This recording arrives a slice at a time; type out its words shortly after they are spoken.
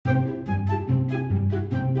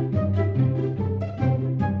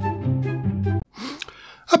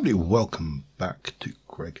Lovely, welcome back to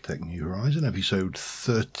GregTech New Horizon, episode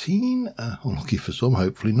 13. Unlucky for some,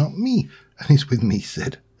 hopefully not me. And it's with me,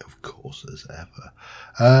 Sid, of course, as ever.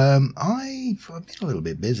 I've been a little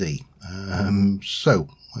bit busy. So,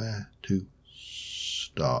 where to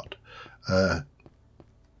start?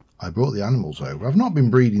 I brought the animals over. I've not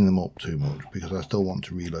been breeding them up too much because I still want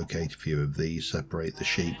to relocate a few of these, separate the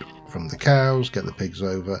sheep from the cows, get the pigs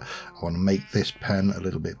over. I want to make this pen a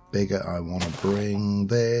little bit bigger. I want to bring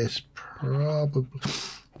this,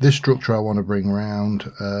 this structure I want to bring round,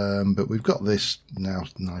 but we've got this now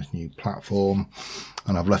nice new platform,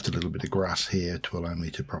 and I've left a little bit of grass here to allow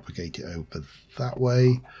me to propagate it over that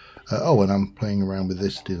way. And I'm playing around with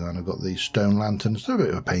this design. I've got these stone lanterns. They're a bit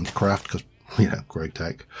of a pain to craft because, you know,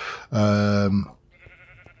 GregTech.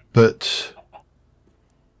 But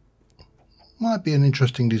might be an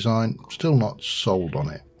interesting design. Still not sold on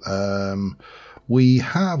it. We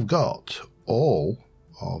have got all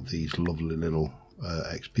of these lovely little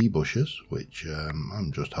XP bushes, which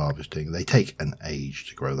I'm just harvesting. They take an age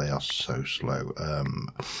to grow. They are so slow.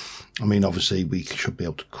 I mean, obviously we should be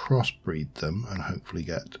able to crossbreed them and hopefully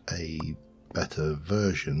get a better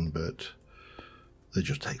version, but they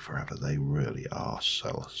just take forever. They really are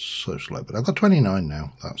so slow. But I've got 29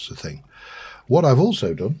 now. That's the thing. What I've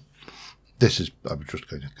also done, I was just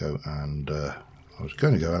going to go and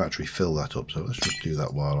actually fill that up. So let's just do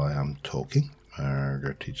that while I am talking.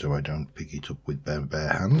 So I don't pick it up with bare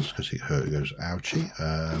hands because it goes ouchy.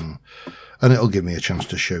 And it'll give me a chance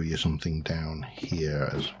to show you something down here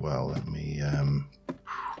as well. Let me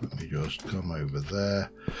just come over there.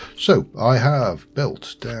 So I have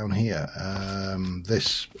built down here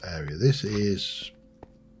this area. This is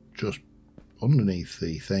just underneath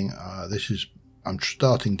the thing. I'm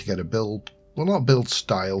starting to get a build, well, not build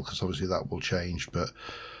style, because obviously that will change, but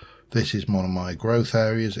this is one of my growth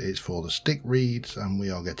areas. It's for the stick reeds, and we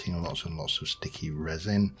are getting lots and lots of sticky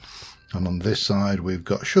resin. And on this side we've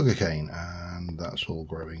got sugarcane, and that's all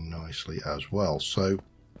growing nicely as well. So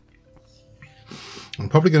I'm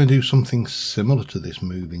probably going to do something similar to this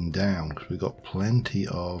moving down, because we've got plenty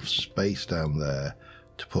of space down there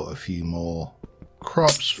to put a few more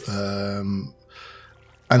crops, and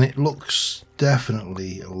it looks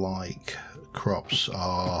definitely like crops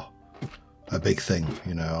are a big thing.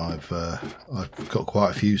 You know, I've got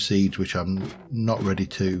quite a few seeds which I'm not ready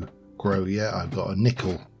to grow yet. I've got a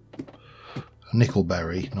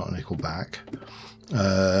nickelberry, not a nickelback,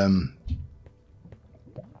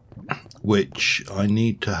 which I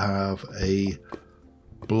need to have a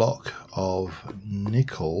block of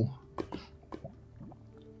nickel.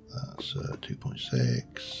 That's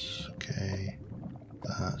 2.6. Okay,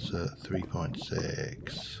 that's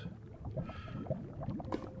 3.6.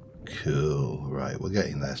 Cool. Right, we're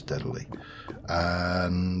getting there steadily.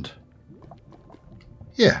 And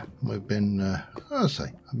yeah, we've been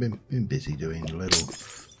I've been busy doing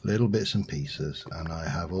little bits and pieces, and I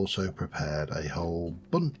have also prepared a whole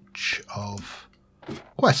bunch of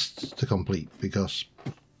quests to complete, because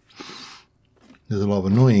there's a lot of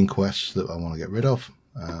annoying quests that I want to get rid of,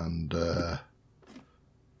 and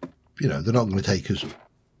you know, they're not going to take us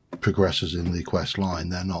progressors in the quest line.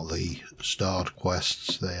 They're not the starred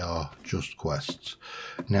quests, they are just quests.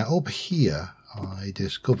 Now up here I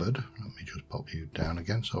discovered, let me just pop you down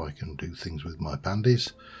again so I can do things with my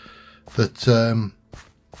pandies, that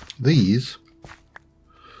these,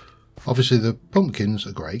 obviously the pumpkins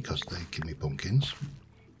are great because they give me pumpkins.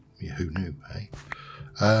 Yeah, who knew, eh?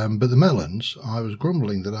 But the melons, I was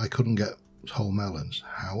grumbling that I couldn't get whole melons.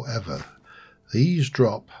 However, these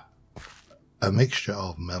drop a mixture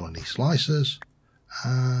of melony slices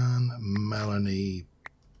and melony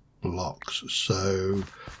blocks. So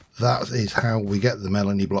that is how we get the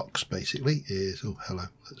melony blocks, basically, is, oh hello,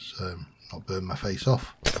 let's not burn my face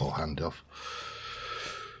off or hand off.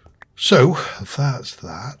 So that's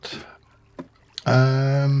that.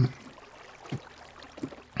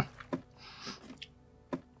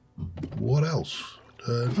 What else?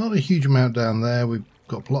 Not a huge amount down there. We've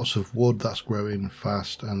got lots of wood that's growing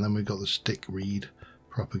fast, and then we've got the stick reed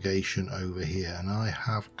propagation over here, and I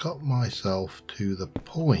have got myself to the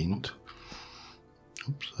point,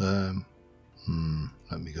 oops, let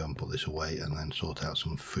me go and put this away and then sort out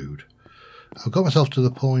some food. I've got myself to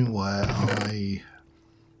the point where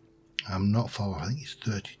I'm not far, I think it's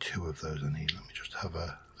 32 of those I need. Let me just have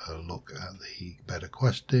a look at the better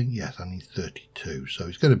questing. Yes, I need 32, so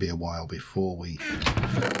it's going to be a while before we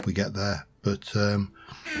get there. But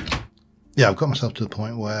yeah, I've got myself to the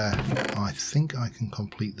point where I think I can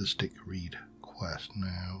complete the stick reed quest.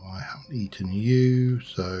 Now I haven't eaten you,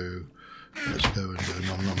 so let's go and go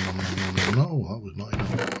nom nom nom nom nom nom. No, that was not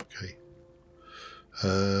enough. Okay,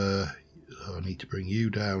 So I need to bring you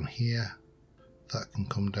down here. That can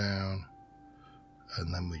come down.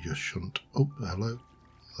 And then we just shunt. Oh, hello.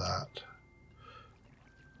 That.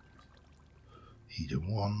 Heater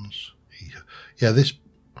ones. Heater. Yeah, this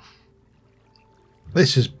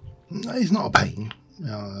is not a pain,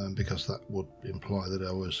 because that would imply that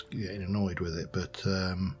I was getting annoyed with it, but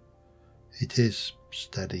it is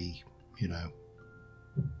steady, you know,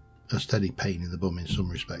 a steady pain in the bum in some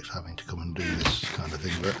respects, having to come and do this kind of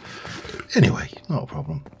thing. But anyway, not a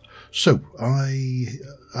problem. So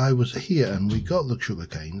I was here and we got the sugar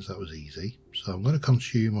canes. That was easy. So I'm going to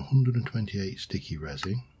consume 128 sticky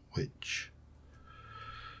resin, which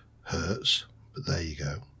hurts, but there you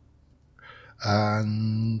go.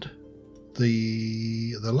 And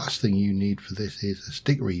the last thing you need for this is a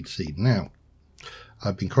stickweed seed. Now,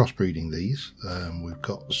 I've been crossbreeding these. We've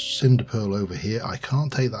got cinder pearl over here. I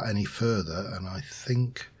can't take that any further, and I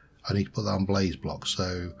think I need to put that on blaze block.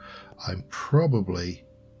 So I'm probably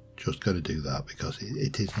just going to do that because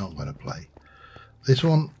it is not going to play. This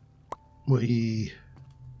one we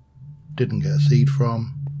didn't get a seed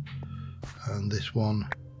from, and this one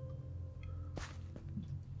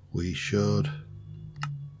we should.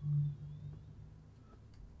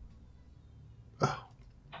 Oh,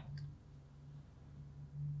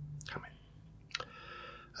 come in.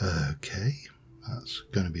 Okay, that's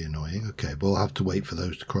going to be annoying. Okay, but we'll have to wait for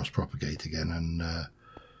those to cross propagate again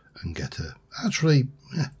and get a. Actually,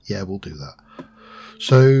 yeah, we'll do that.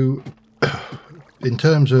 So, in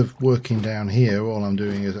terms of working down here, all I'm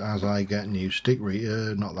doing is as I get new stick reeds,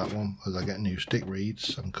 not that one. As I get new stick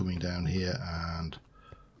reeds, I'm coming down here and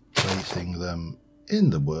placing them in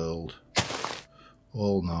the world,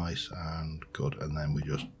 all nice and good, and then we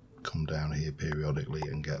just come down here periodically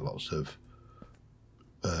and get lots of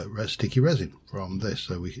sticky resin from this.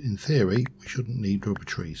 So we, in theory, we shouldn't need rubber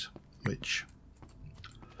trees, which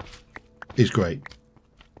is great.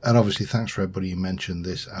 And obviously thanks for everybody who mentioned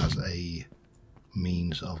this as a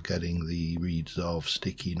means of getting the reeds of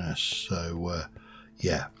stickiness. So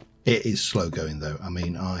yeah, it is slow going though. I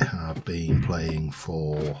mean, I have been playing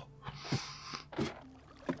for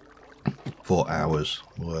hours,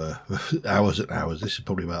 hours and hours. This is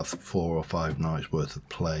probably about 4 or 5 nights worth of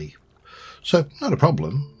play. So not a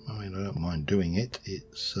problem. I mean, I don't mind doing it.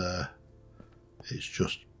 It's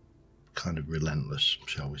just kind of relentless,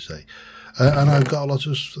 shall we say. And I've got a lot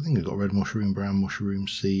of, I think I've got red mushroom, brown mushroom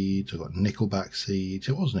seeds. I've got nickelback seeds.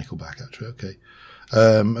 It was nickelback actually, okay.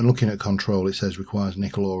 And looking at control, it says requires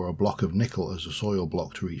nickel or a block of nickel as a soil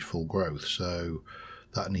block to reach full growth. So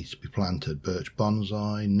that needs to be planted. Birch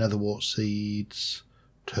bonsai, netherwort seeds,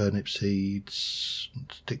 turnip seeds,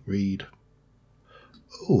 stickweed.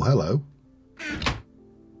 Oh, hello.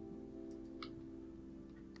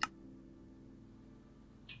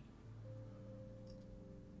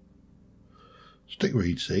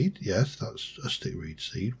 Stickweed seed, yes, that's a stickweed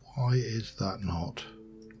seed. Why is that not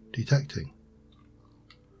detecting?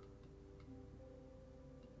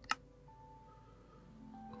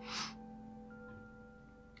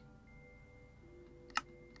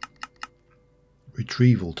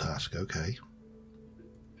 Retrieval task, okay.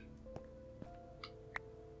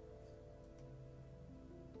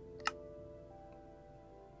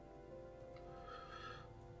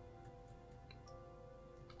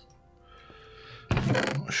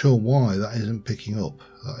 Not sure why that isn't picking up.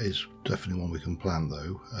 That is definitely one we can plant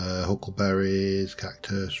though. Huckleberries,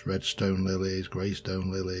 cactus, redstone lilies,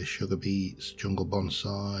 greystone lilies, sugar beets, jungle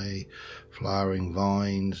bonsai, flowering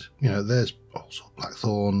vines. You know, there's also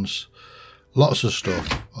blackthorns. Lots of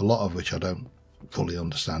stuff, a lot of which I don't fully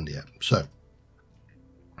understand yet. So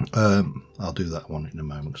I'll do that one in a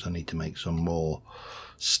moment because I need to make some more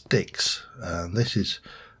sticks. And this is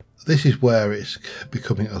where it's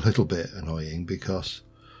becoming a little bit annoying because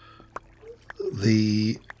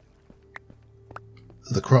the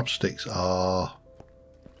crop sticks are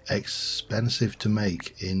expensive to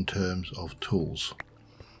make in terms of tools.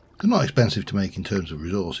 They're not expensive to make in terms of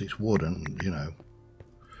resource. It's wood, and you know,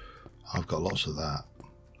 I've got lots of that.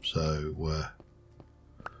 So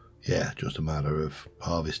yeah, just a matter of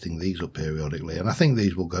harvesting these up periodically, and I think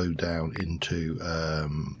these will go down into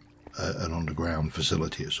an underground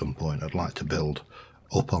facility at some point. I'd like to build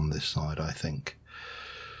up on this side, I think.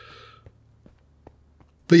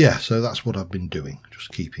 But yeah, so that's what I've been doing,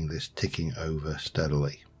 just keeping this ticking over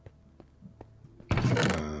steadily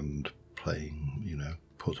and playing, you know,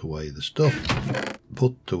 put away the stuff,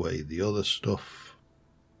 put away the other stuff,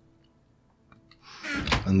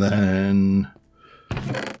 and then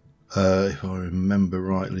if I remember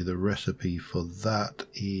rightly, the recipe for that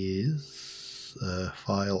is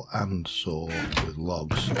file and saw with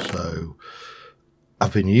logs. So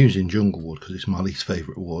I've been using jungle wood because it's my least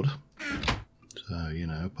favourite wood. So, you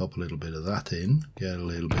know, pop a little bit of that in, get a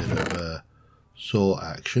little bit of saw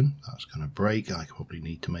action. That's going to break. I probably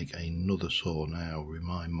need to make another saw now.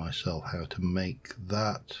 Remind myself how to make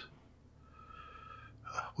that.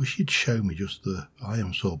 I wish you'd show me just the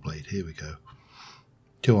iron saw blade. Here we go.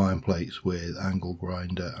 2 iron plates with angle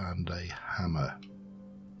grinder and a hammer.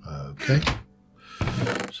 Okay.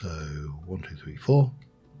 So 1, 2, 3, 4.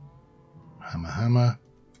 Hammer, hammer.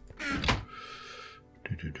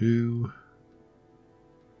 Do.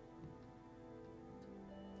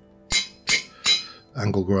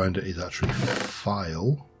 Angle grinder is actually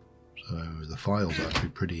file, so the file's actually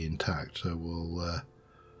pretty intact. So we'll, I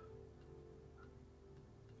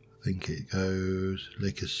think it goes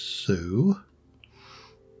like a so,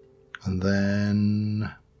 and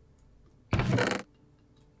then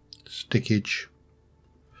stickage,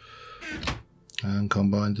 and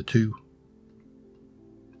combine the two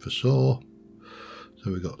for saw.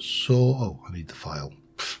 So we've got saw. Oh, I need the file.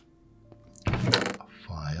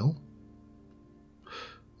 File.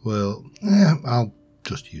 Well, yeah, I'll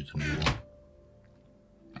just use a new one.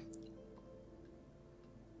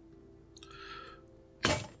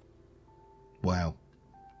 Wow,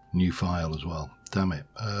 new file as well. Damn it.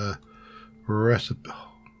 Recipe.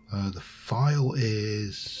 The file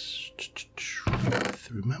is. If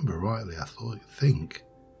I remember rightly, I think.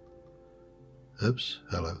 Oops.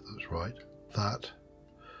 Hello. That's right. That.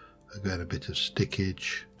 Again, a bit of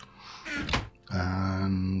stickage,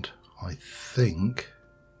 and I think.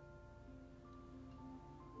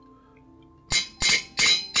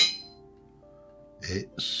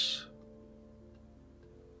 It's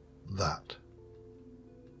that.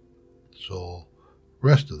 So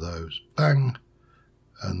rest of those, bang,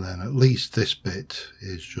 and then at least this bit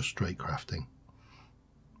is just straight crafting,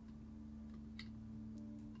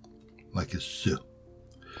 like a so.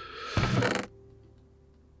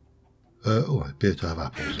 Oh, I appear to have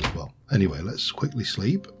apples as well. Anyway, let's quickly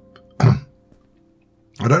sleep.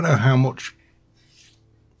 I don't know how much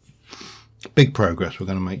big progress we're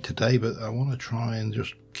going to make today, but I want to try and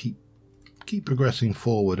just keep progressing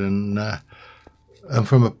forward. And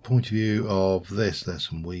from a point of view of this, there's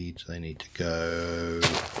some weeds, they need to go.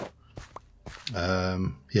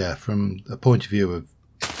 Yeah, from a point of view of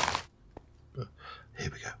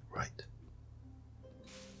here we go. Right,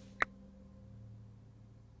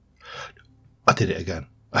 I did it again.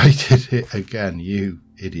 I did it again, you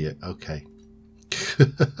idiot. Okay.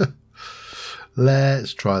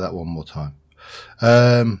 Let's try that one more time.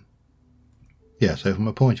 Yeah, so from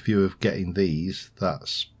a point of view of getting these,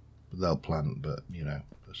 they'll plant, but you know,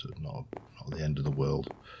 that's not the end of the world.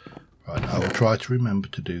 Right, I will try to remember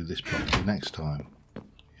to do this properly next time.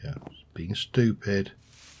 Yeah, being stupid.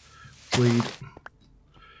 Weed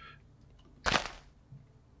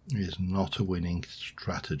is not a winning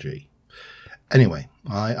strategy. Anyway,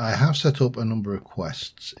 I have set up a number of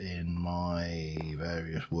quests in my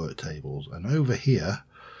various work tables, and over here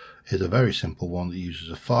is a very simple one that uses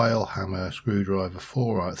a file, hammer, screwdriver,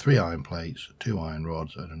 3 iron plates, 2 iron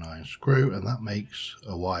rods and an iron screw, and that makes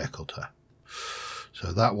a wire cutter.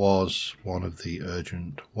 So that was one of the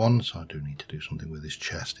urgent ones. I do need to do something with this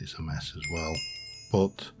chest, it's a mess as well.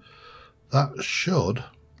 But that should,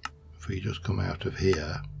 if we just come out of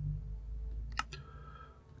here,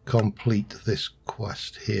 complete this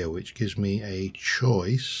quest here, which gives me a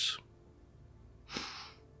choice.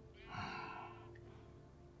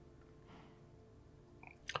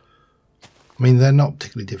 I mean, they're not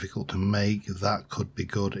particularly difficult to make. That could be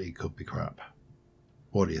good, it could be crap.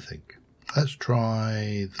 What do you think? Let's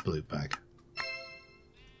try the blue bag.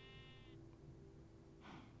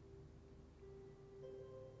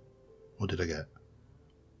 What did I get?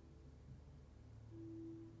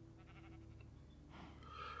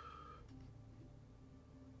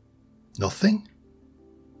 Nothing?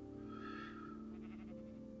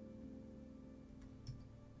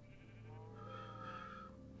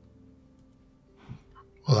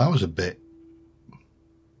 Well, that was a bit.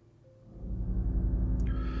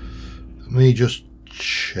 Let me just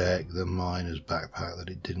check the miner's backpack that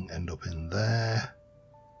it didn't end up in there.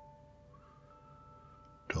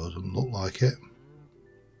 Doesn't look like it.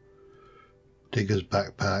 Digger's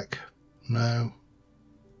backpack. No.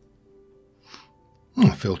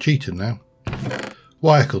 I feel cheated now.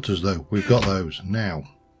 Wire cutters though, we've got those now.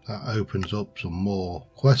 That opens up some more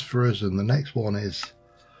quests for us, and the next one is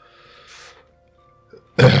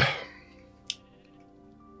a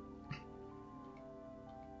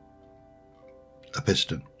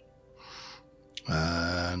piston.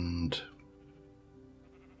 And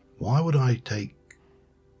why would I take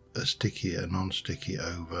a non-sticky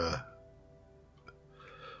over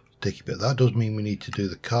sticky bit. That does mean we need to do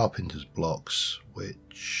the carpenter's blocks,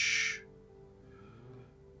 which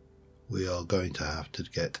we are going to have to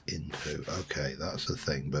get into. Okay, that's the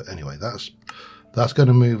thing. But anyway, that's going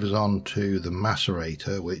to move us on to the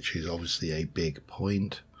macerator, which is obviously a big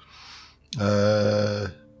point.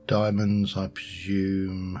 Diamonds, I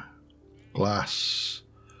presume, glass,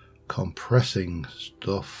 compressing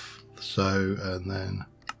stuff, so, and then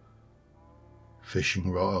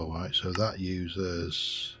fishing rod. Oh, right, so that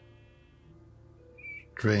uses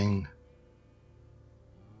string.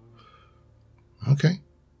 Okay,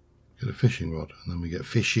 get a fishing rod, and then we get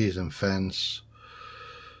fishes and fence,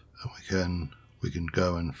 and we can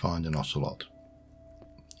go and find an ocelot,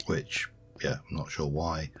 which, yeah, I'm not sure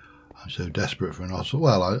why I'm so desperate for an ocelot.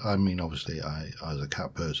 Well, I mean, obviously, as a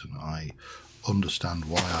cat person, I understand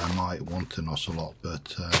why I might want an ocelot,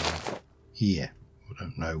 but yeah, I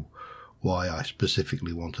don't know why I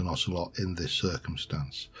specifically want an ocelot in this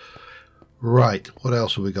circumstance. Right, what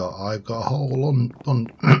else have we got? I've got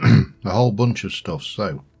a whole bunch of stuff.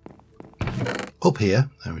 So up here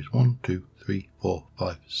there is 1, 2, 3, 4,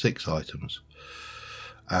 5, 6 items,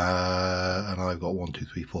 and I've got 1, 2,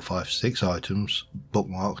 3, 4, 5, 6 items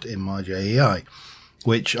bookmarked in my JEI,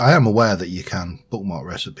 which I am aware that you can bookmark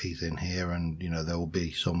recipes in here, and you know there will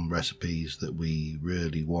be some recipes that we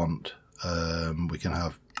really want. We can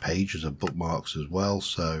have pages of bookmarks as well,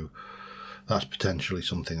 so that's potentially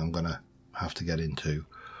something I'm going to have to get into.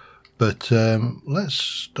 But let's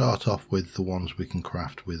start off with the ones we can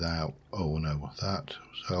craft without, oh no, that.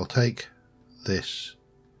 So I'll take this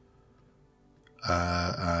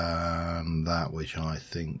and that, which I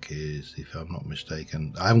think is, if I'm not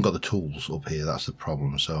mistaken, I haven't got the tools up here, that's the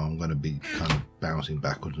problem, so I'm going to be kind of bouncing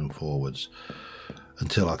backwards and forwards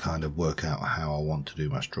until I kind of work out how I want to do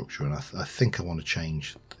my structure, and I think I want to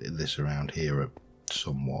change this around here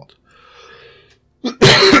somewhat.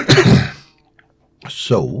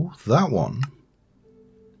 So that one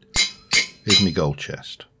is my gold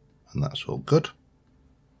chest, and that's all good,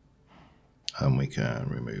 and we can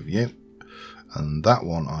remove you. And that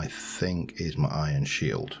one I think is my iron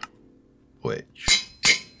shield, which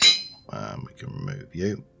we can remove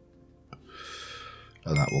you.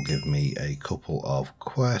 And that will give me a couple of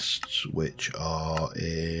quests, which are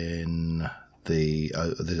in the,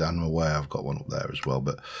 I'm aware I've got one up there as well,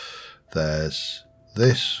 but there's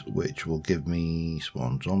this, which will give me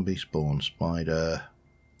spawn zombie, spawn spider,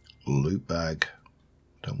 loot bag.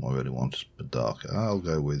 Don't really want a dark. I'll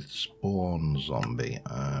go with spawn zombie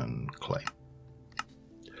and clay.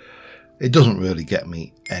 It doesn't really get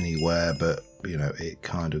me anywhere, but you know, it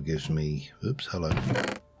kind of gives me, oops, hello.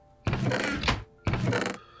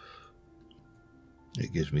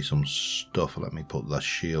 It gives me some stuff. Let me put that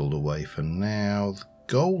shield away for now. The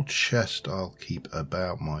gold chest I'll keep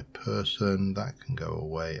about my person. That can go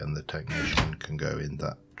away, and the technician can go in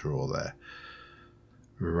that drawer there.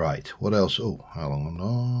 Right, what else? Oh, how long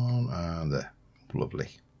on? And there. Lovely.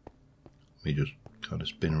 Let me just kind of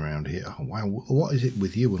spin around here. Oh, wow, what is it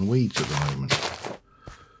with you and weeds at the moment?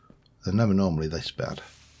 They're never normally this bad.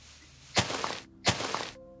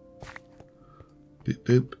 Boop,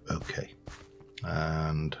 boop. Okay.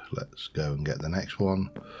 And let's go and get the next one,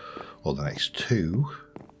 or the next two.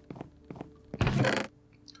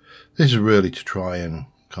 This is really to try and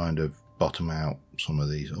kind of bottom out some of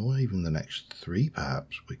these, or even the next 3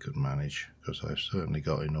 perhaps we could manage, because I've certainly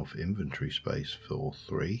got enough inventory space for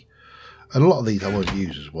 3. And a lot of these I won't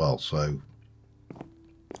use as well, so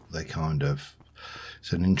they kind of,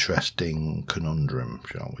 it's an interesting conundrum,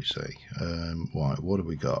 shall we say. Right, what have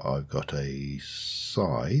we got? I've got a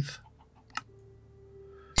scythe,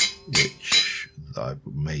 which I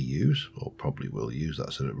may use, or probably will use.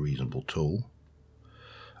 That's a reasonable tool.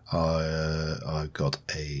 I've got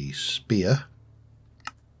a spear,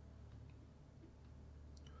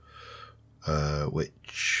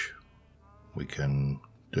 which we can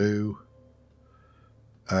do,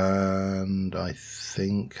 and I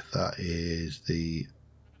think that is the,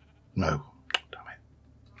 no, damn it,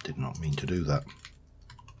 did not mean to do that.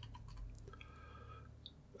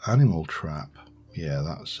 Animal trap. Yeah,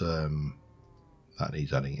 that's that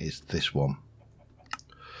needs adding, is this one,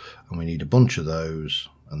 and we need a bunch of those,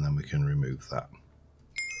 and then we can remove that.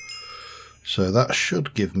 So that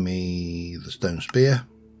should give me the stone spear,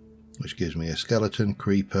 which gives me a skeleton,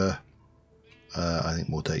 creeper. I think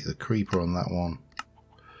we'll take the creeper on that one.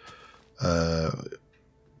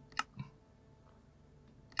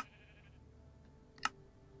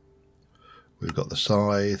 We've got the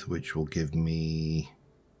scythe, which will give me,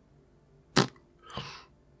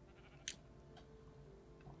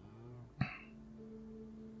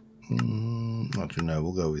 I don't know,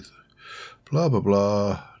 we'll go with blah blah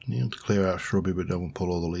blah, Need to clear out shrubbery, but don't pull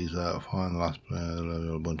all the leaves out. Find the last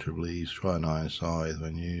a bunch of leaves. Try an iron scythe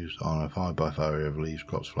when used on a 5x5 area of leaves,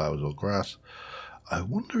 crops, flowers, or grass. I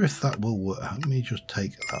wonder if that will work. Let me just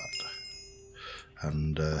take that.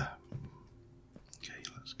 And, okay,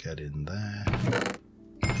 let's get in there.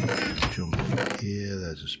 Let's jump up here.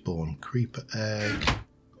 There's a spawn creeper egg.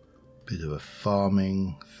 Bit of a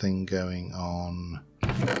farming thing going on.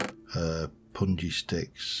 Punji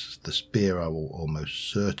sticks. The spear I will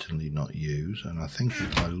almost certainly not use, and I think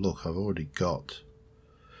if I look, I've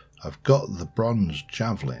got the bronze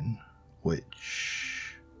javelin,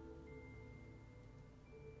 which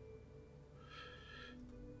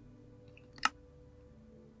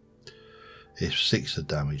is 6 of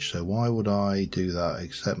damage. So why would I do that?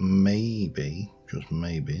 Except maybe, just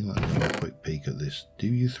maybe. Let's have a quick peek at this. Do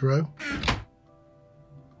you throw?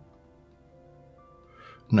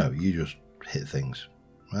 No, you just hit things.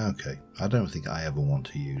 Okay, I don't think I ever want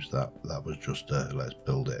to use that. That was just let's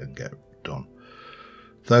build it and get done.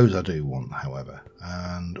 Those I do want, however.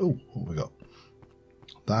 And oh, what have we got?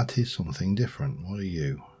 That is something different. What are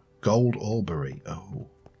you? Gold Auberry. Oh,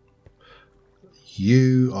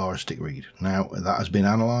 you are a stickweed. Now that has been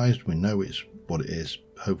analysed. We know it's what it is.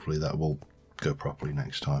 Hopefully that will go properly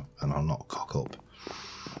next time, and I'll not cock up.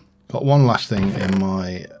 Got one last thing in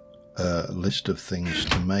my list of things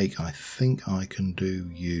to make. I think I can do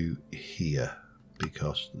you here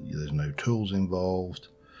because there's no tools involved.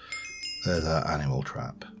 There's our animal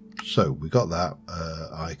trap. So we got that.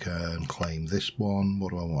 I can claim this one.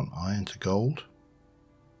 What do I want? Iron to gold.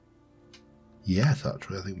 Yes,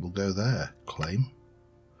 actually, I think we'll go there. Claim.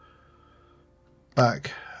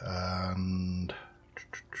 Back, and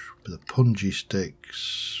the punji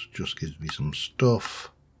sticks just gives me some stuff.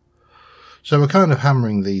 So we're kind of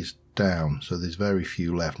hammering these down, so there's very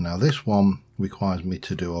few left. Now this one requires me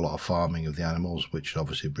to do a lot of farming of the animals, which is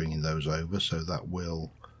obviously bringing those over, so that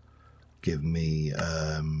will give me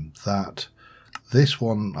that. This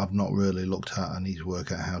one I've not really looked at. I need to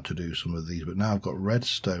work out how to do some of these, but now I've got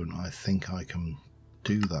redstone, I think I can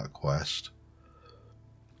do that quest.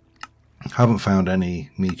 Haven't found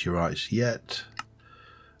any meteorites yet.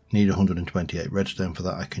 Need 128 redstone for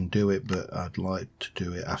that. I can do it, but I'd like to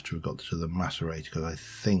do it after we've got to the macerator, because I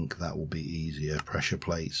think that will be easier. Pressure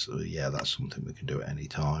plates, yeah, that's something we can do at any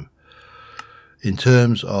time. In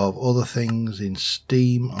terms of other things in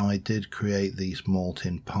Steam, I did create these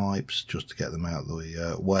molten pipes just to get them out of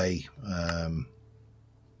the way.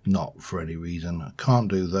 Not for any reason. I can't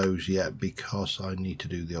do those yet because I need to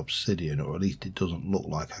do the obsidian, or at least it doesn't look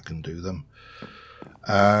like I can do them.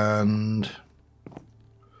 And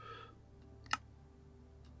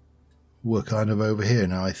we're kind of over here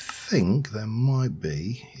now. I think there might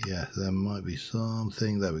be, yeah, there might be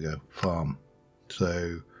something. There we go, farm.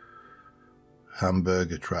 So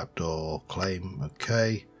hamburger trapdoor, claim,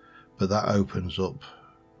 okay, but that opens up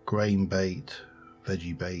grain bait,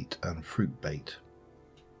 veggie bait, and fruit bait.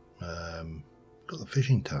 Got the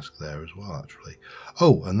fishing task there as well, actually.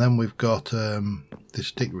 Oh, and then we've got this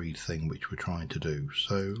stickweed thing which we're trying to do.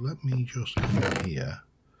 So let me just come in here.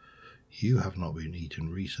 You have not been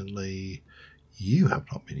eaten recently. You have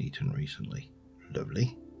not been eaten recently.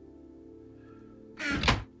 Lovely.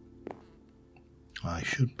 I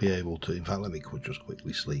should be able to, in fact, let me just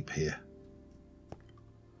quickly sleep here.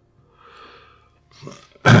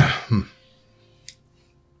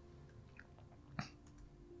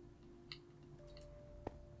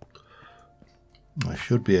 I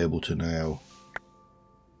should be able to now,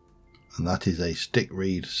 and that is a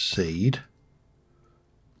stickweed seed,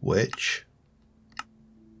 which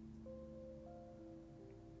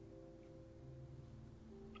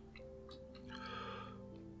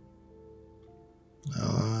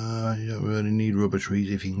you don't really need rubber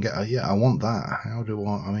trees if you can get. Yeah, I want that. How do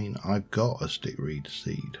I mean, I've got a stickweed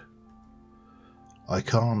seed. I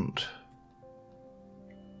can't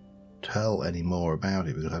tell any more about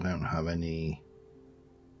it because I don't have any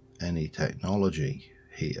technology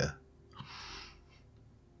here.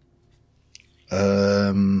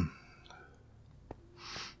 How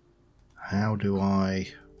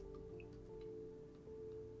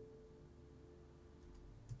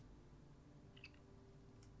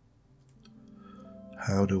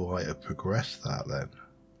do I progress that then?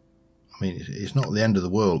 I mean, it's not the end of the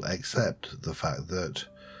world, except the fact that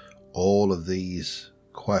all of these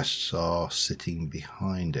quests are sitting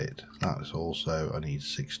behind it. That's also, I need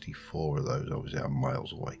 64 of those. Obviously I'm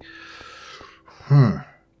miles away.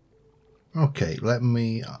 Okay, let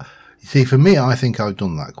me see. For me, I think I've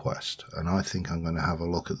done that quest, and I think I'm going to have a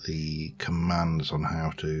look at the commands on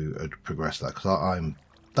how to progress that, because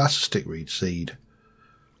that's a stickweed seed,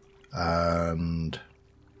 and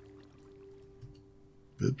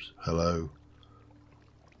Oops, hello.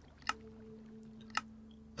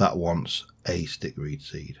 That wants a stickweed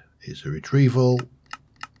seed. It's a retrieval.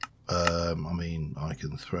 I mean, I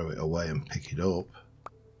can throw it away and pick it up.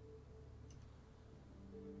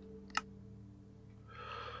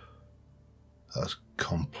 That's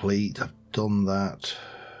complete. I've done that.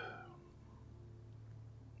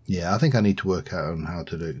 Yeah, I think I need to work out on how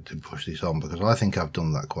to push this on, because I think I've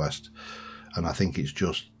done that quest, and I think it's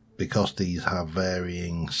just because these have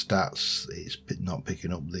varying stats, it's not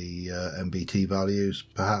picking up the MBT values,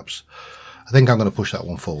 perhaps. I think I'm going to push that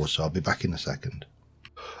one forward, so I'll be back in a second.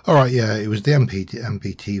 Alright, yeah, it was the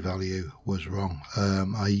MBT value was wrong.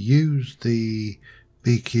 I used the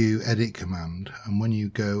BQ edit command, and when you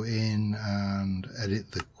go in and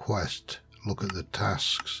edit the quest, look at the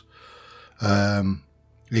tasks,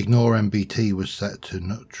 ignore MBT was set to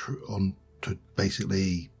to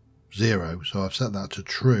basically 0, so I've set that to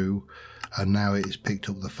true, and now it's picked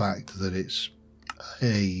up the fact that it's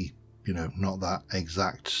not that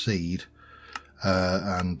exact seed,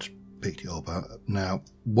 and picked it up. Now,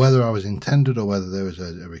 whether I was intended or whether there was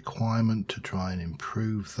a requirement to try and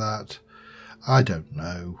improve that, I don't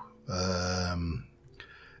know.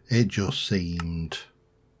 It just seemed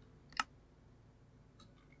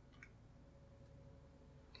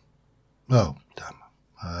oh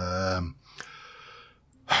damn.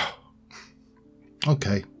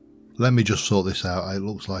 Okay, let me just sort this out. It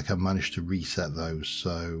looks like I've managed to reset those,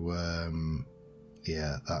 so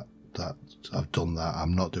yeah, that I've done that.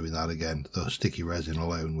 I'm not doing that again. The sticky resin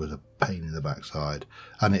alone was a pain in the backside,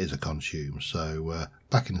 and it is a consume, so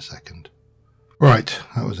back in a second. Right,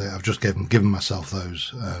 that was it. I've just given myself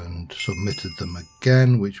those and submitted them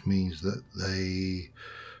again, which means that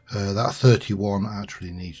that 31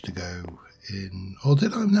 actually needs to go in. Or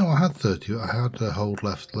did I? No, I had 30. I had a load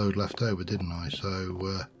left over, didn't I?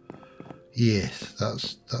 So yes,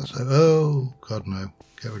 that's oh god no,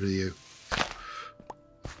 get rid of you.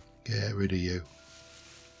 Get rid of you.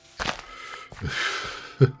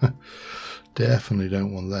 Definitely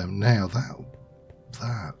don't want them. Now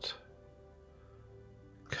that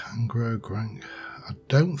can grow grank. I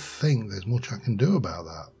don't think there's much I can do about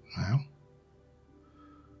that now.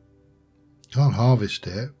 Can't harvest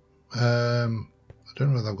it. I don't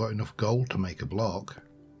know whether I've got enough gold to make a block.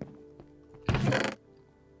 I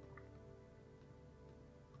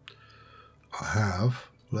have.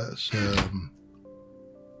 Let's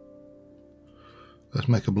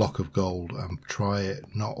make a block of gold and try it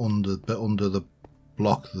not under, but under the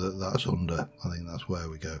block that's under. I think that's where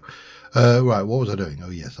we go. Right, what was I doing? Oh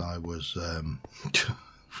yes, I was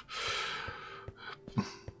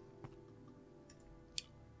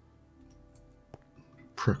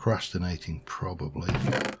procrastinating probably.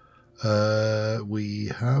 We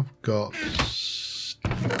have got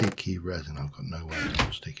sticky resin. I've got nowhere to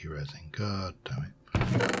put sticky resin. God damn it.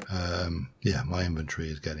 Yeah, my inventory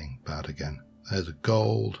is getting bad again. There's a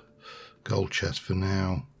gold chest for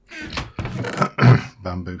now.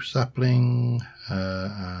 Bamboo sapling,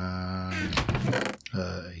 and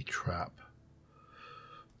a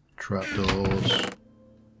trapdoors.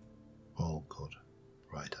 Oh god.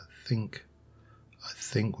 Right, I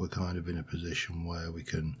think we're kind of in a position where we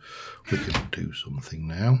can do something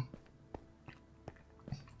now.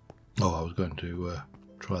 Oh, I was going to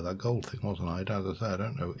try that gold thing, wasn't I? As I say, I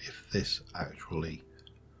don't know if this actually.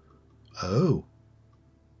 Oh,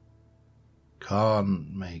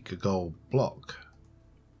 can't make a gold block.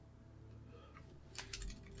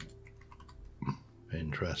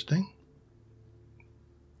 Interesting.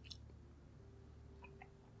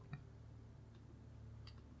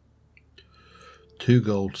 Two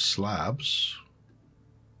gold slabs,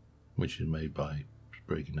 which is made by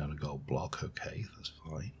breaking down a gold block. Okay, that's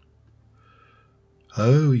fine.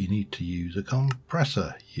 Oh, you need to use a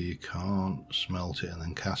compressor. You can't smelt it and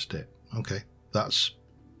then cast it. Okay, that's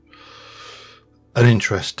an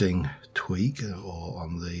interesting tweak or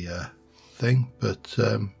on the thing, but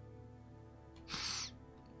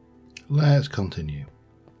let's continue.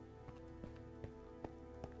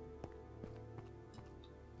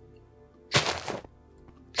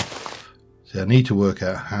 See, I need to work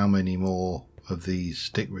out how many more of these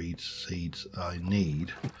stickweed seeds I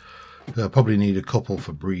need. I probably need a couple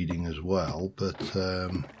for breeding as well, but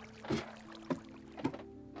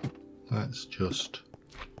let's just.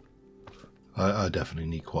 I definitely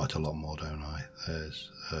need quite a lot more, don't I?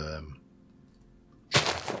 There's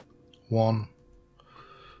 1,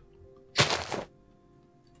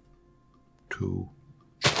 2,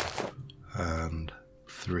 and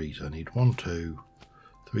 3. So I need 1, 2,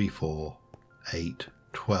 3, 4, 8,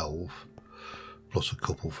 12, plus a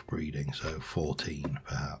couple for breeding, so 14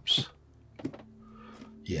 perhaps.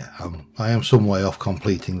 yeah, I am some way off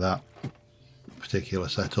completing that particular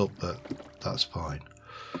setup, but that's fine.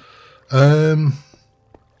 I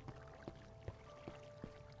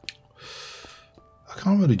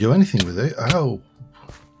can't really do anything with it. Oh,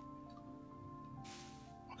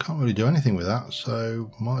 I can't really do anything with that,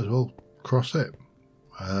 so might as well cross it.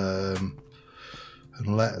 And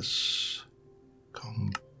let's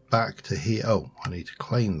come back to here. Oh, I need to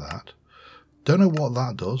claim that. Don't know what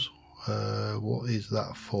that does. What is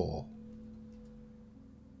that for?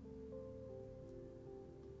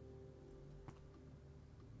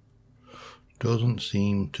 Doesn't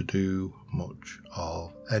seem to do much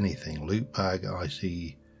of anything. Loot bag, I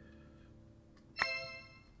see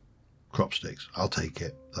crop sticks. I'll take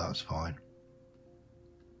it. That's fine.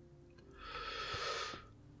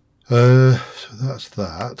 So that's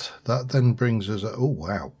that. That then brings us. Oh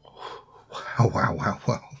wow!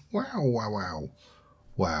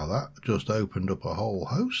 Wow! That just opened up a whole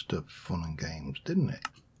host of fun and games, didn't it?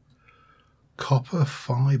 Copper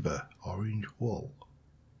fibre, orange wool.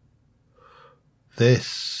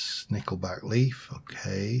 This nickelback leaf,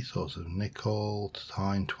 okay, sort of nickel,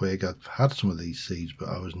 pine twig. I've had some of these seeds, but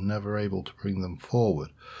I was never able to bring them forward.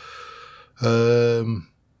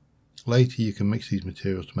 Later you can mix these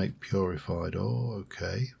materials to make purified. Oh,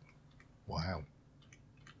 okay. Wow.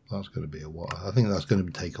 That's going to be a while. I think that's going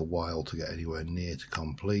to take a while to get anywhere near to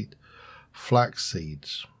complete. Flax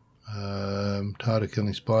seeds. Tired of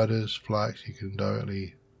killing spiders, flax, you can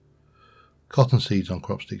directly... Cotton seeds on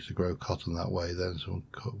crop sticks to grow cotton that way. Then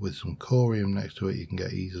with some corium next to it, you can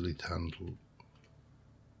get easily tanned.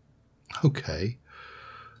 Okay.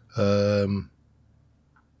 Yeah,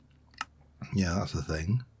 that's the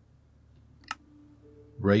thing.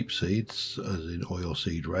 Rape seeds, as in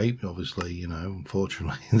oilseed rape. Obviously, you know,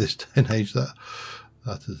 unfortunately, in this day and age, that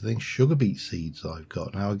is the thing. Sugar beet seeds I've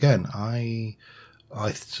got now. Again, I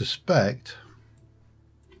suspect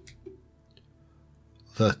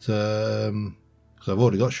that because I've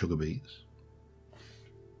already got sugar beets,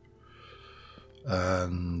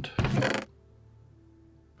 and if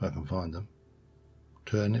I can find them,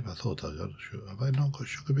 turnip. I thought I got sugar. Have I not got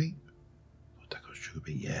sugar beet? I thought I got sugar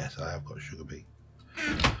beet. Yes, I have got sugar beet.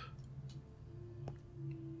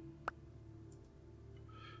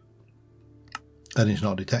 And it's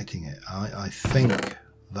not detecting it. I think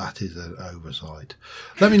that is an oversight.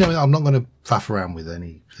 Let me know. I'm not going to faff around with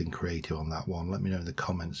anything creative on that one. Let me know in the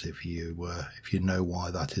comments if you know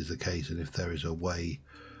why that is the case and if there is a way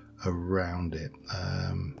around it.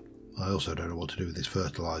 I also don't know what to do with this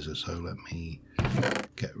fertilizer, so let me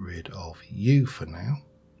get rid of you for now.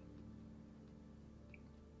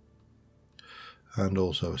 And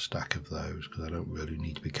also a stack of those, because I don't really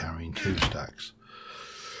need to be carrying 2 stacks.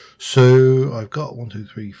 So I've got 1, 2,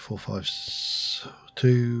 3, 4, 5,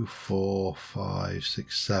 2, 4, 5,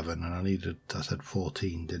 6, 7, and I needed, I said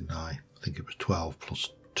 14, didn't I? I think it was 12 plus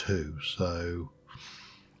 2. So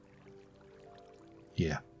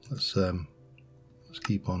yeah, let's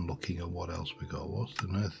keep on looking at what else we got. What's the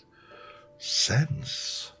earth?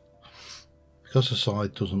 Sense. Because the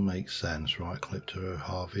side doesn't make sense, right click to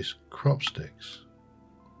harvest crop sticks.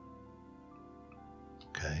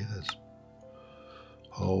 Okay, there's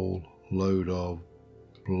a whole load of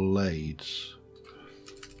blades.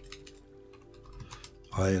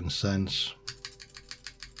 Iron sense.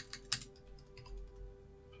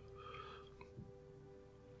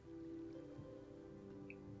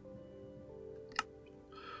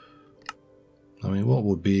 I mean, what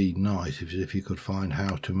would be nice if you could find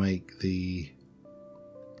how to make the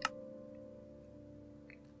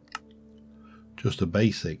just a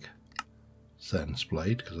basic sense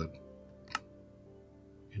blade, because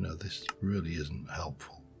you know this really isn't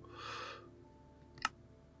helpful.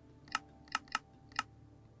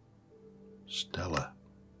 Stellar.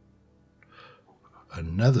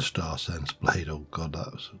 Another star sense blade. Oh god,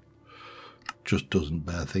 that just doesn't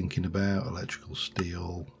bear thinking about. Electrical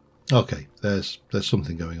steel. Okay, there's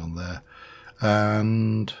something going on there,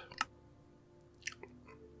 and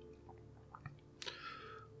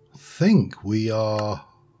I think we are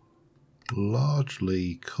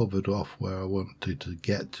largely covered off where I wanted to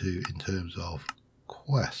get to in terms of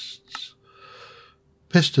quests.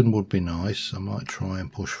 Piston would be nice. I might try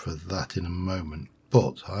and push for that in a moment,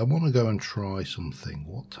 but I want to go and try something.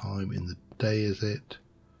 What time in the day is it?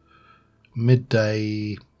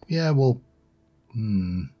 Midday. Yeah, well,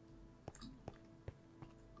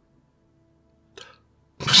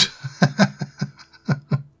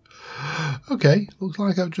 okay, looks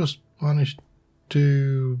like I've just managed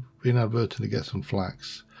to inadvertently get some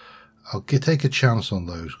flax. I'll take a chance on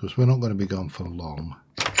those because we're not going to be gone for long.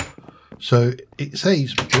 So it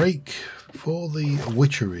says break for the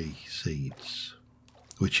witchery seeds,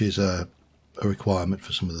 which is a requirement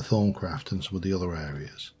for some of the thorncraft and some of the other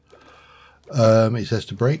areas. It says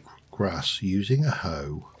to break grass using a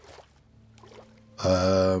hoe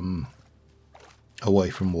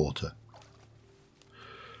away from water.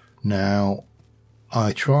 Now,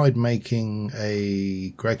 I tried making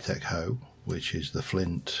a GregTech hoe, which is the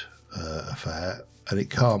flint affair, and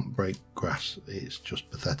it can't break grass. It's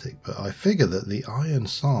just pathetic. But I figure that the iron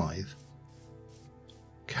scythe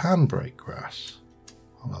can break grass.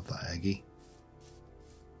 I'll have that eggy.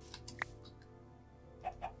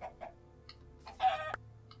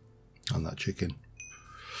 And that chicken.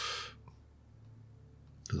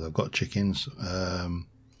 Because I've got chickens.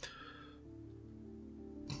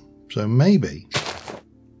 So maybe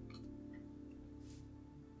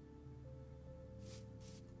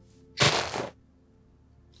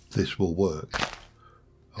this will work.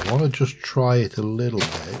 I want to just try it a little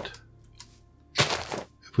bit.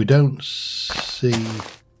 If we don't see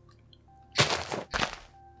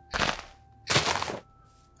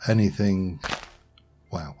anything,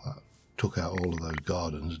 wow, that took out all of those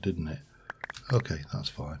gardens, didn't it? Okay, that's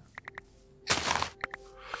fine.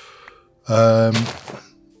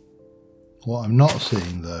 What I'm not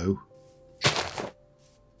seeing though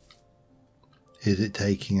is it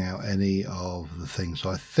taking out any of the things. So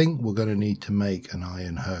I think we're going to need to make an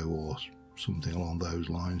iron hoe or something along those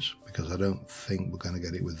lines, because I don't think we're going to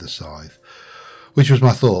get it with the scythe, which was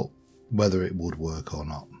my thought. Whether it would work or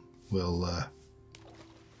not, we'll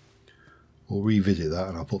revisit that,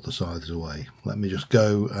 and I'll put the scythes away. Let me just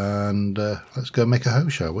go and let's go make a hoe,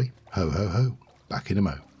 shall we? Ho ho ho, back in a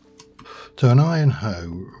mo. So an iron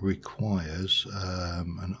hoe requires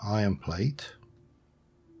an iron plate,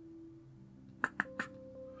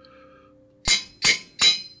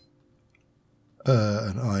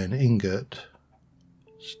 an iron ingot,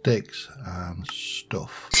 sticks and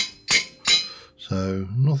stuff. So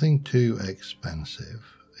nothing too expensive.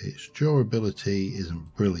 Its durability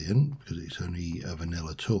isn't brilliant because it's only a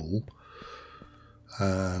vanilla tool,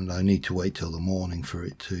 and I need to wait till the morning for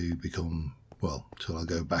it to become, well, till I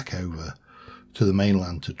go back over to the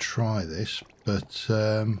mainland to try this. But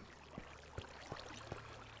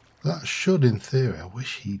that should, in theory, I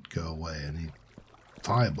wish he'd go away and he'd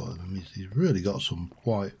fireball. I mean, he's really got some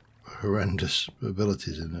quite horrendous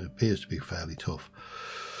abilities, and it appears to be fairly tough.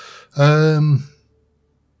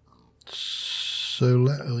 So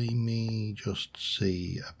let me just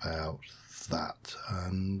see about that,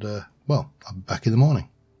 and well, I'll be back in the morning.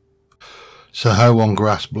 So hoe on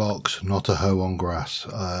grass blocks, not a hoe on grass.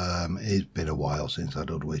 It's been a while since I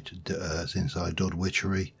did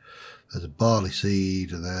witchery. There's a barley seed,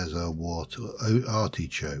 there's a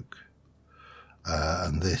artichoke,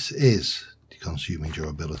 and this is consuming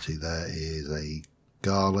durability. There is a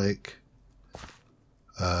garlic.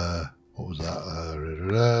 What was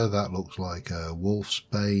that? That looks like a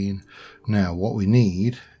wolfsbane. Now, what we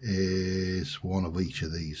need is one of each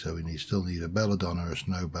of these. So we still need a belladonna, a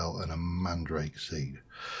snowbell, and a mandrake seed.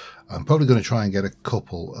 I'm probably going to try and get a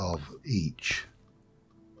couple of each,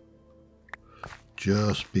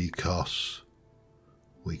 just because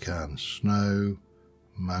we can. Snow,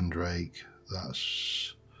 mandrake,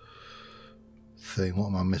 that's thing. What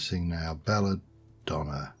am I missing now?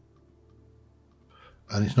 Belladonna.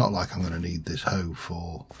 And it's not like I'm going to need this hoe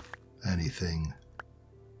for anything.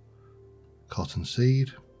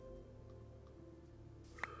 Cottonseed.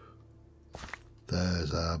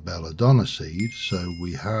 There's our belladonna seed, so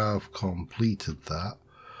we have completed that.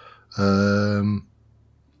 So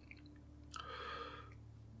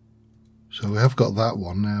we have got that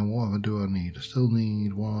one. Now, what do I need? I still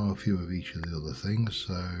need a few of each of the other things.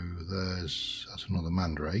 So that's another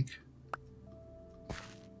mandrake.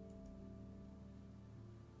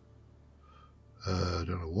 I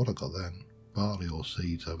don't know what I got then. Barley or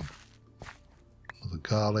seeds. Another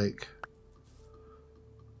garlic.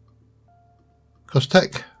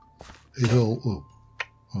 GregTech is all.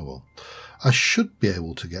 Oh well. I should be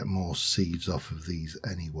able to get more seeds off of these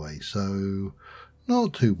anyway, so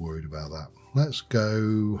not too worried about that. Let's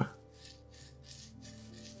go.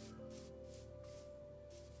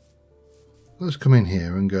 Let's come in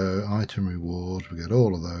here and go item rewards. We get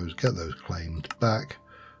all of those, get those claimed back.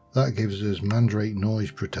 That gives us mandrake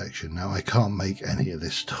noise protection. Now, I can't make any of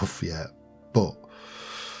this stuff yet, but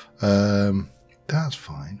that's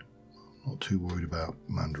fine. I'm not too worried about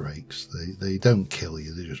mandrakes. They don't kill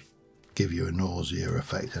you, they just give you a nausea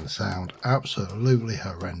effect and sound absolutely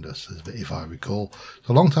horrendous, if I recall. It's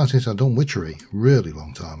a long time since I've done witchery, really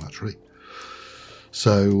long time actually.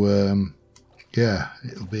 So yeah,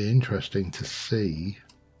 it'll be interesting to see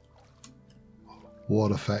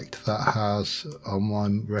what effect that has on my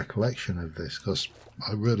recollection of this, because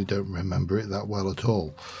I really don't remember it that well at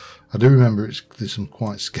all. I do remember there's some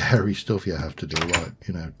quite scary stuff you have to do, like,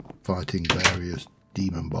 you know, fighting various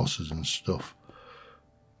demon bosses and stuff,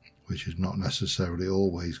 which is not necessarily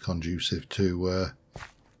always conducive to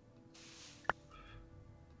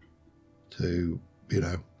you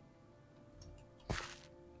know,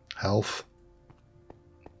 health.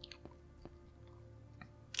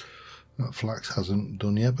 That flax hasn't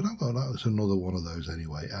done yet, but I've got that. It's another one of those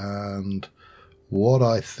anyway. And what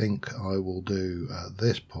I think I will do at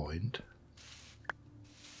this point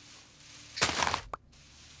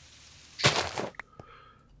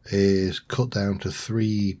is cut down to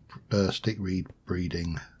 3 stickweed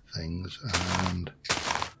breeding things, and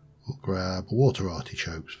we'll grab water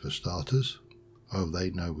artichokes for starters. Oh,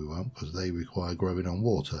 we won't, because they require growing on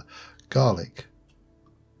water. Garlic,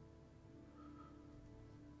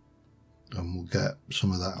 and we'll get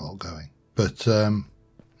some of that all going. But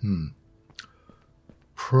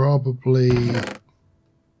probably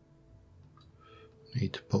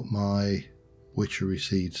need to put my witchery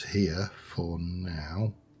seeds here for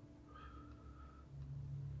now.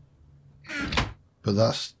 But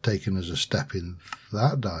that's taken as a step in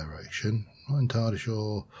that direction. Not entirely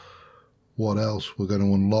sure what else we're going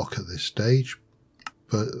to unlock at this stage,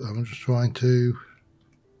 but I'm just trying to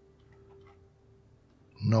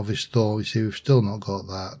novice thought. You see, we've still not got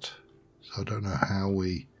that, so I don't know how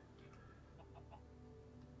we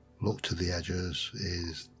look to the edges.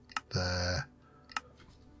 Is there?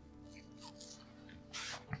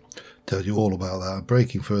 Tells you all about that.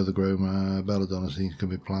 Breaking further grow, belladonna seeds can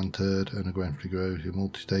be planted, and eventually grows a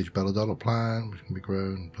multi-stage belladonna plant, which can be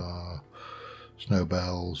grown.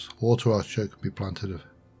 Snowbells, water artichoke can be planted.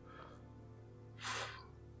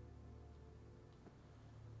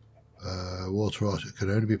 Water artichoke can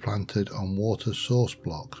only be planted on water source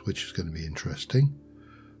blocks, which is going to be interesting.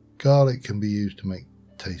 Garlic can be used to make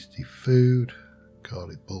tasty food.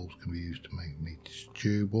 Garlic bulbs can be used to make meaty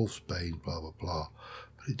stew. Wolfsbane, blah blah blah.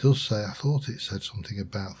 But it does say, I thought it said something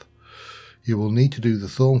about you will need to do the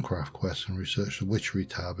Thorncraft quest and research the Witchery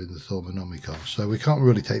tab in the Thaumonomicon. So we can't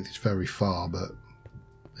really take this very far, but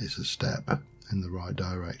it's a step in the right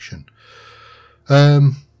direction.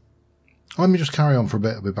 Let me just carry on for a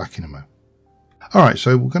bit. I'll be back in a moment. Alright,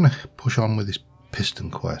 so we're going to push on with this piston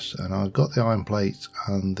quest, and I've got the iron plate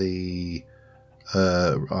and the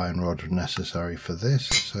iron rod necessary for this,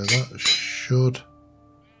 so that should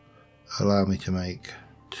allow me to make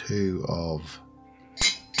 2 of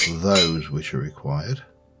those which are required.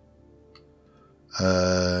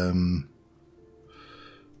 And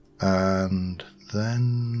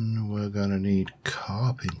then we're going to need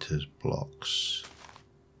carpenter's blocks.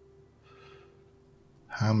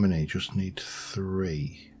 How many? Just need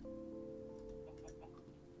 3.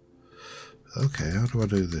 Okay, how do I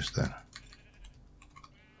do this then?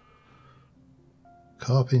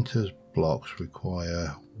 Carpenter's blocks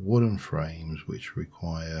require wooden frames, which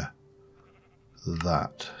require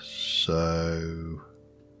that. So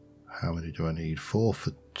how many do I need? 4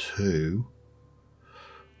 for 2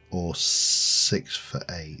 or 6 for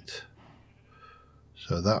 8.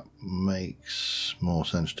 So that makes more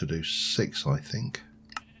sense to do 6, I think.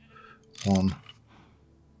 1,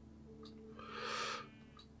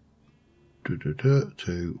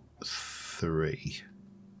 2, 3.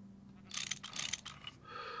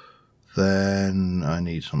 Then I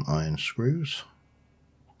need some iron screws,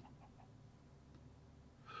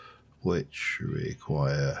 which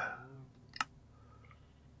require, I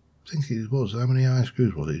think it was, how many iron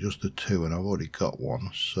screws was it? Just the 2, and I've already got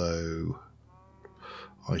 1, so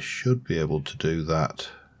I should be able to do that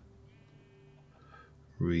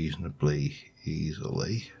reasonably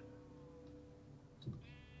easily.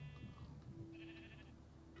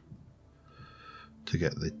 To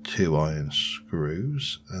get the 2 iron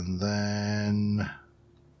screws, and then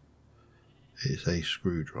it's a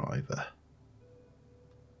screwdriver.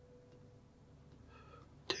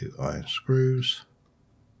 2 iron screws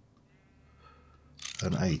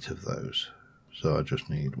and 8 of those. So I just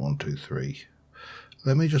need 1, 2, 3.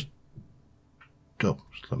 Let me just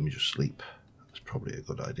sleep. That's probably a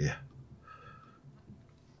good idea.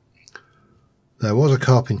 There was a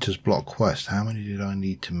carpenter's block quest. How many did I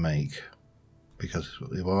need to make? Because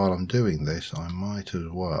while I'm doing this, I might as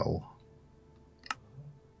well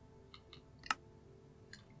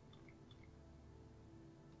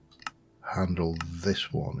handle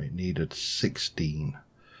this one. It needed 16.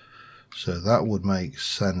 So that would make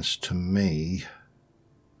sense to me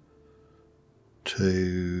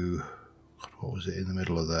to, what was it in the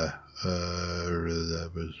middle of there? There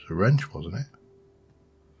was a wrench, wasn't it?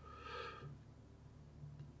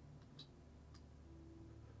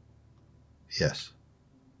 Yes.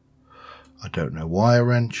 I don't know why a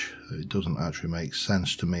wrench. It doesn't actually make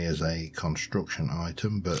sense to me as a construction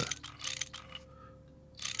item, but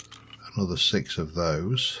another 6 of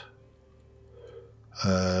those.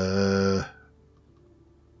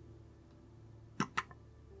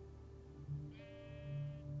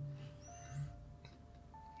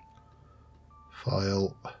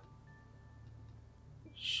 File,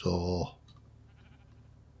 saw,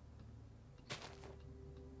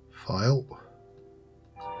 file,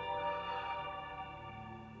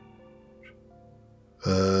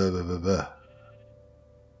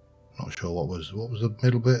 not sure what was the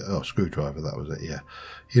middle bit. Oh, screwdriver, that was it. Yeah,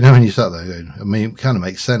 you know, when you sat there going, I mean, it kind of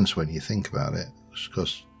makes sense when you think about it,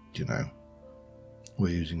 because, you know, we're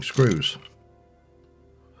using screws.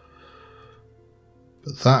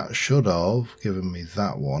 But that should have given me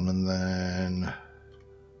that one, and then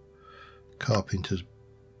carpenter's.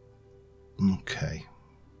 Okay.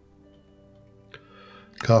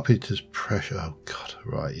 Carpenter's pressure. Oh God,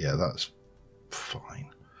 right? Yeah, that's fine.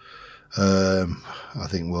 I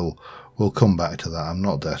think we'll come back to that. I'm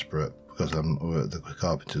not desperate because the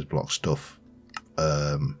carpenter's block stuff.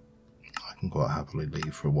 I can quite happily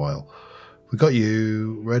leave for a while. We got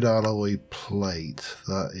you red alloy plate.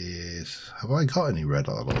 That is. Have I got any red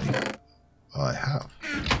alloy? I have.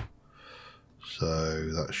 So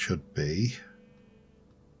that should be.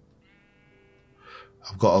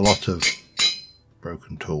 I've got a lot of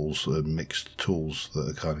broken tools and mixed tools that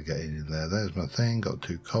are kind of getting in there. There's my thing. Got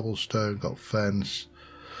 2 cobblestone. Got fence.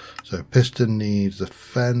 So piston needs a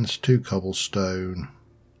fence, 2 cobblestone.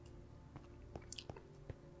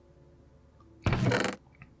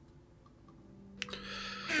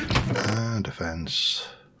 And a fence.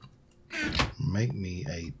 Make me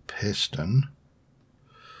a piston,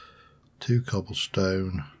 2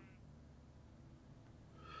 cobblestone.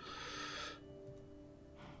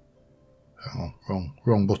 Oh,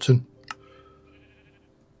 wrong button.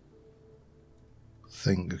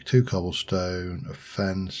 Think 2 cobblestone, a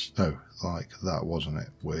fence. No, like that, wasn't it?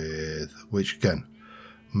 With which again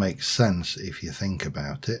makes sense if you think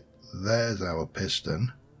about it. There's our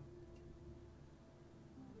piston.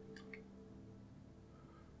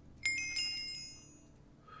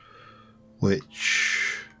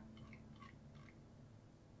 Which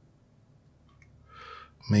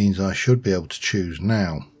means I should be able to choose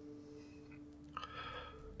now.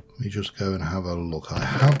 Let me just go and have a look. I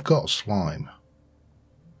have got slime.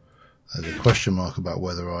 There's a question mark about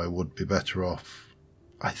whether I would be better off.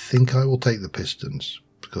 I think I will take the pistons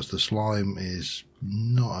because the slime is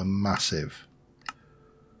not a massive.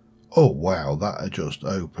 Oh wow, that just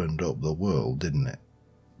opened up the world, didn't it?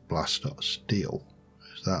 Blast steel.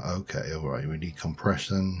 Is that okay? Alright, we need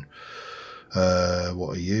compression.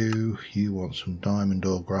 What are you? You want some diamond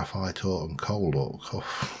ore, graphite ore and coal ore. Oh,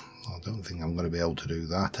 I don't think I'm going to be able to do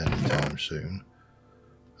that anytime soon.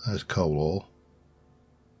 There's coal ore.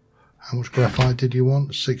 How much graphite did you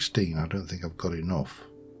want? 16. I don't think I've got enough.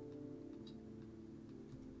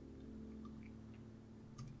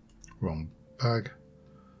 Wrong bag.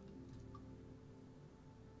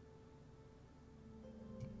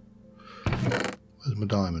 Where's my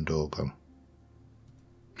diamond ore gone?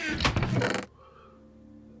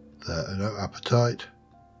 There, no appetite,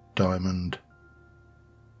 diamond,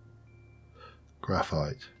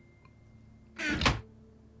 graphite.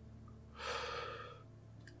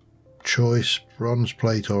 Choice, bronze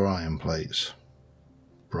plate or iron plates?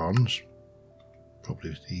 Bronze.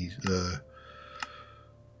 Probably easy. That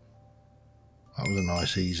was a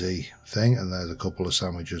nice easy thing, and there's a couple of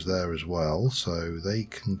sandwiches there as well, so they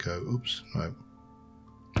can go, oops, no.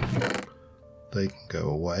 They can go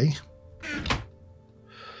away.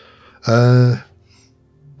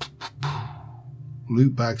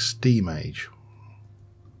 Loot bag steam age.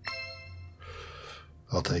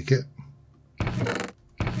 I'll take it.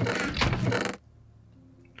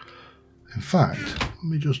 In fact, let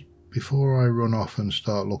me just, before I run off and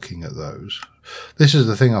start looking at those, this is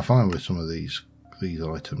the thing I find with some of these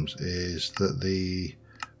items, is that the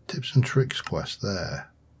tips and tricks quest there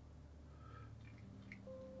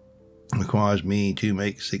requires me to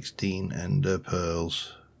make 16 ender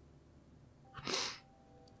pearls.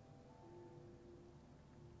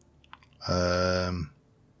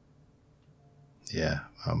 Yeah,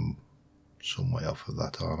 I'm some way off of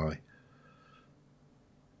that, aren't I?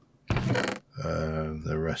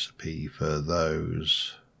 The recipe for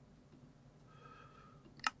those,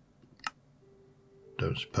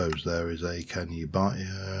 don't suppose there is a can you buy.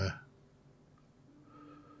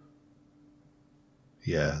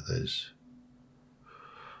 Yeah, there's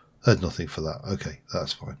nothing for that. Okay,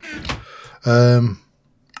 that's fine.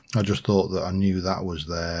 I just thought that I knew that was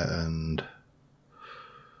there, and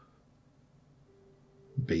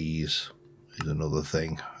bees is another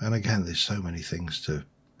thing. And again, there's so many things to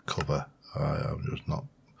cover. I'm just not...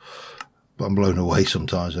 I'm blown away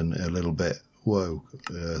sometimes and a little bit, whoa,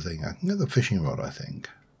 thing. I can get the fishing rod, I think.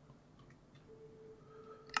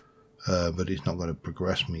 But it's not going to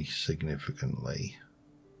progress me significantly.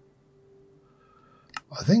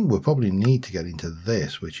 I think we'll probably need to get into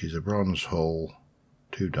this, which is a bronze hull,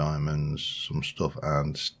 2 diamonds, some stuff,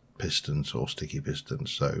 and pistons or sticky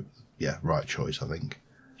pistons. So, yeah, right choice, I think.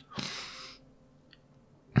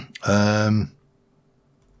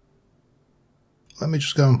 Let me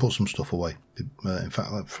just go and put some stuff away. In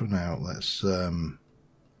fact, for now, let's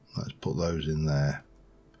put those in there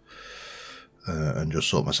and just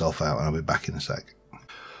sort myself out, and I'll be back in a sec.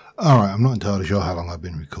 Alright, I'm not entirely sure how long I've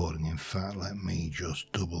been recording. In fact, let me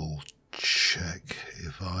just double check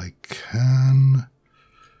if I can.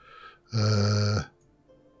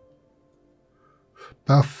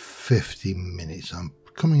 About 50 minutes. I'm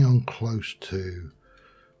coming on close to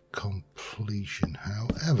completion.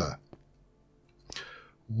 However,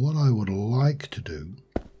 what I would like to do,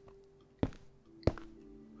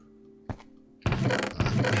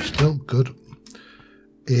 is still good,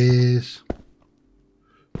 is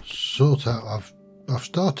sort out. I've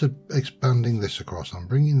started expanding this across. I'm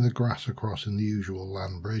bringing the grass across in the usual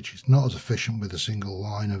land bridge. It's not as efficient with a single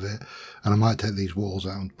line of it, and I might take these walls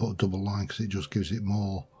out and put a double line because it just gives it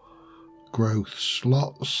more growth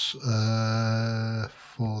slots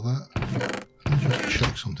for that. Let me just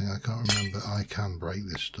check something. I can't remember. I can break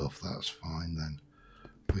this stuff. That's fine then.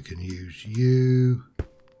 We can use you.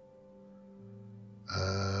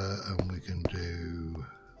 And we can do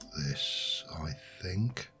this, I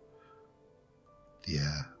think.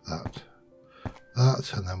 Yeah, that.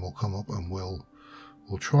 And then we'll come up and we'll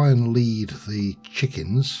try and lead the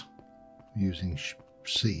chickens using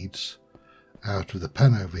seeds out of the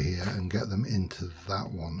pen over here and get them into that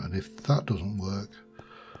one. And if that doesn't work,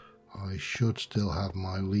 I should still have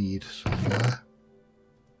my lead somewhere.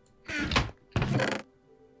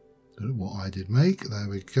 What I did make, there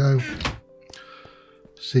we go.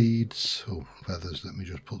 Seeds, oh, feathers, let me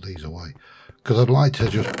just put these away. Because I'd like to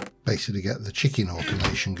just basically get the chicken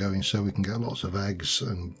automation going so we can get lots of eggs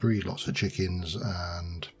and breed lots of chickens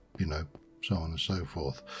and, you know, so on and so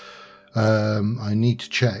forth. I need to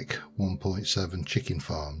check 1.7 chicken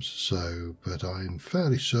farms, so, but I'm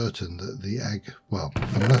fairly certain that the egg, well,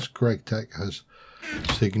 unless GregTech has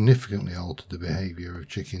significantly altered the behaviour of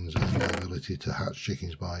chickens and the ability to hatch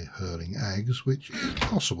chickens by hurling eggs, which is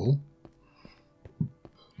possible,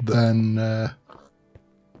 then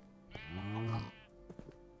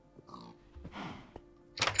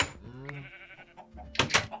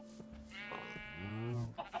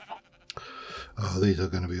oh, these are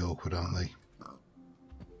going to be awkward, aren't they? I'm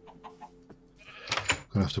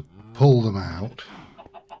going to have to pull them out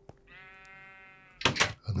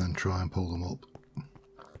and then try and pull them up.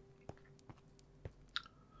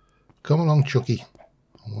 Come along, Chucky.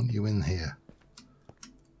 I want you in here.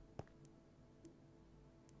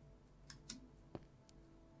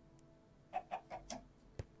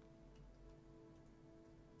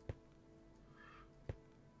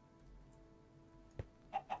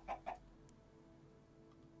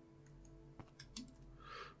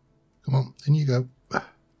 Come on, in you go.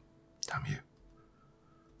 Damn you.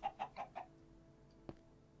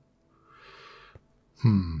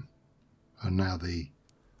 And now the...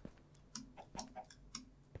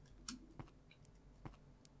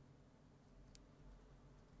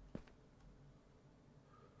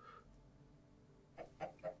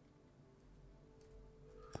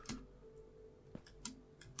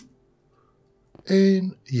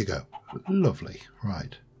 in you go. Lovely.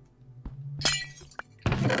 Right.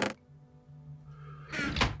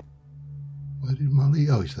 Where did Molly?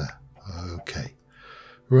 Oh, he's there. Okay.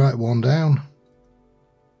 Right, one down.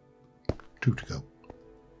 2 to go.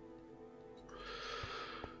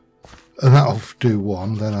 And that'll do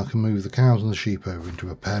one. Then I can move the cows and the sheep over into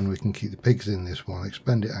a pen. We can keep the pigs in this one,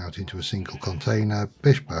 expend it out into a single container.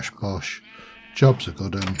 Bish bash bosh. Jobs are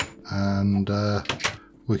good, and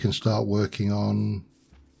we can start working on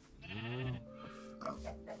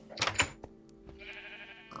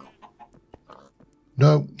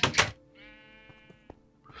no.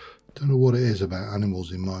 Don't know what it is about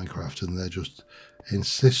animals in Minecraft and their just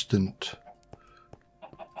insistent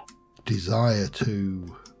desire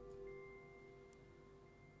to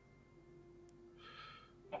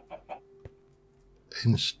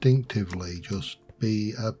instinctively just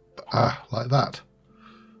be a like that.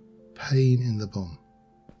 Pain in the bum.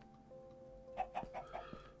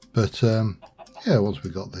 But yeah, once we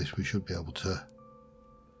got this, we should be able to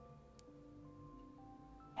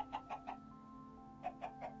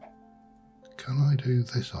Can I do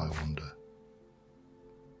this, I wonder?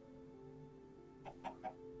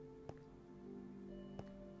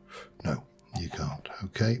 No, you can't.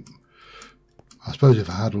 Okay. I suppose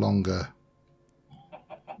if I had longer...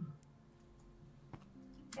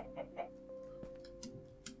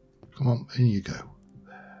 Come on, in you go.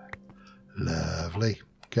 Lovely.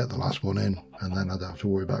 Get the last one in, and then I don't have to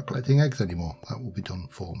worry about collecting eggs anymore. That will be done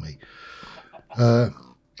for me.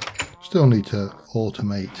 Still need to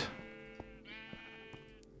automate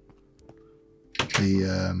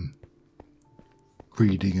the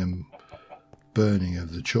breeding and burning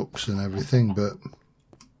of the chucks and everything, but...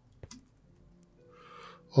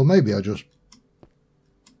 Or maybe I just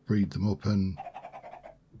breed them up and...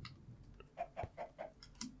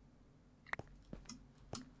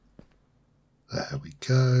 There we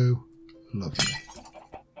go. Lovely.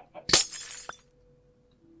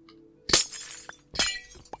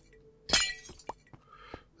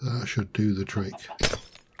 That should do the trick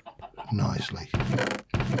nicely.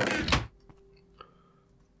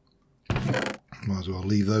 Might as well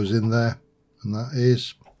leave those in there, and that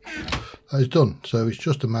is done. So it's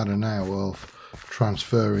just a matter now of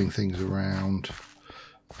transferring things around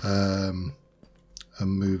and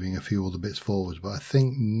moving a few other bits forwards. But I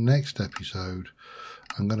think next episode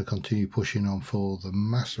I'm going to continue pushing on for the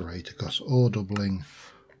macerator, because ore doubling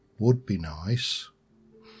would be nice.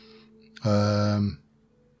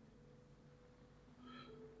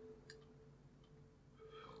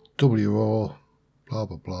 Double your ore, blah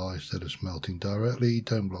blah blah, instead of smelting directly.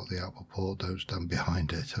 Don't block the output port, don't stand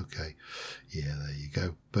behind it. Okay, yeah, there you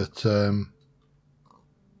go. But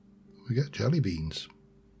we get jelly beans.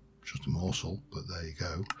 Just a morsel, but there you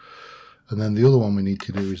go. And then the other one we need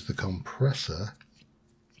to do is the compressor,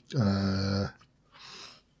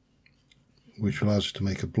 which allows us to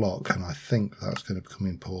make a block, and I think that's going to become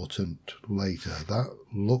important later. That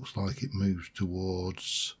looks like it moves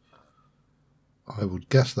towards, I would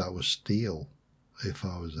guess that was steel if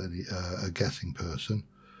I was a guessing person.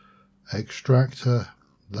 Extractor,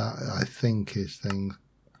 that I think is thing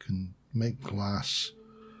can make glass.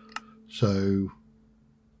 So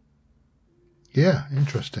yeah,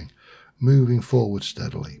 interesting. Moving forward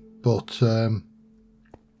steadily. But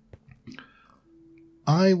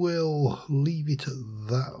I will leave it at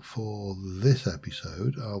that for this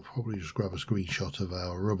episode. I'll probably just grab a screenshot of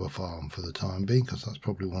our rubber farm for the time being, because that's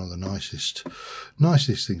probably one of the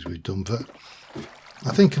nicest things we've done. But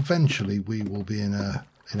I think eventually we will be in a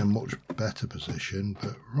much better position.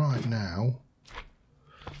 But right now,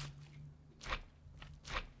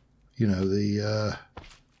 you know,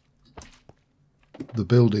 the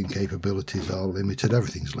building capabilities are limited.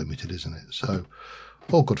 Everything's limited, isn't it? So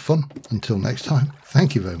all good fun. Until next time,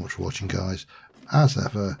 thank you very much for watching, guys. As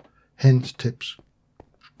ever, hints, tips,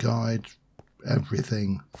 guides,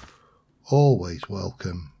 everything, always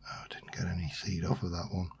welcome. Oh, I didn't get any seed off of that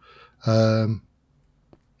one. Oh,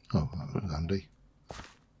 that was handy.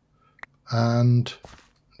 And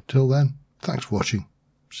until then, thanks for watching.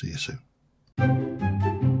 See you soon.